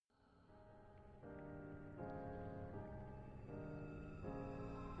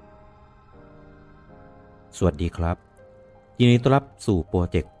สวัสดีครับยินดีต้อนรับสู่โปร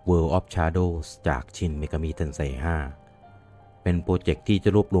เจกต์ World of Shadows จากชินเมกามิเทนไซ5เป็นโปรเจกต์ที่จะ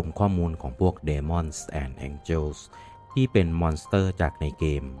รวบรวมข้อมูลของพวก Demons and Angels ที่เป็นมอนสเตอร์จากในเก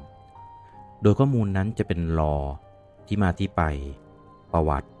มโดยข้อมูลนั้นจะเป็นลอที่มาที่ไปประ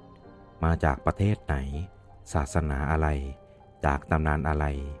วัติมาจากประเทศไหนศาสนาอะไรจากตำนานอะไร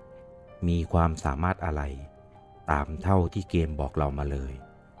มีความสามารถอะไรตามเท่าที่เกมบอกเรามาเลย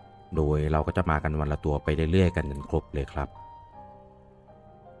โดยเราก็จะมากันวันละตัวไปเรื่อยๆกันจนครบเลยครับ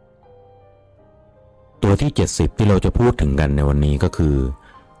ตัวที่70ที่เราจะพูดถึงกันในวันนี้ก็คือ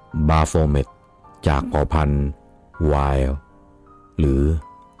บาโฟเมตจากเผ่าพันธุ์ไวล์หรือ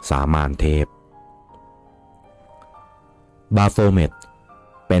สามานเทพบาโฟเมต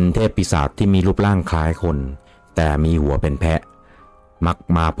เป็นเทพปีศาจที่มีรูปร่างคล้ายคนแต่มีหัวเป็นแพะมัก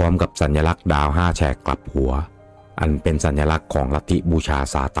มาพร้อมกับสัญลักษณ์ดาว5แฉกกลับหัวอันเป็นสัญลักษณ์ของลัทธิบูชา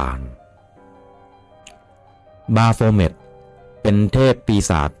ซาตานบาโฟเมตเป็นเทพปี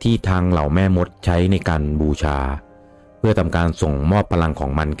ศาจที่ทางเหล่าแม่มดใช้ในการบูชาเพื่อทำการส่งมอบพลังขอ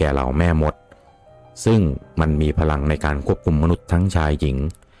งมันแก่เหล่าแม่มดซึ่งมันมีพลังในการควบคุมมนุษย์ทั้งชายหญิง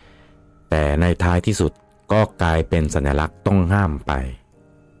แต่ในท้ายที่สุดก็กลายเป็นสัญลักษณ์ต้องห้ามไป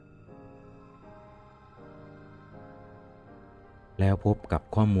แล้วพบกับ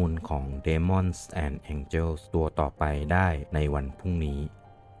ข้อมูลของ Demons and Angels ตัวต่อไปได้ในวันพรุ่งนี้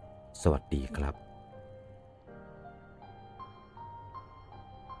สวัสดีครับ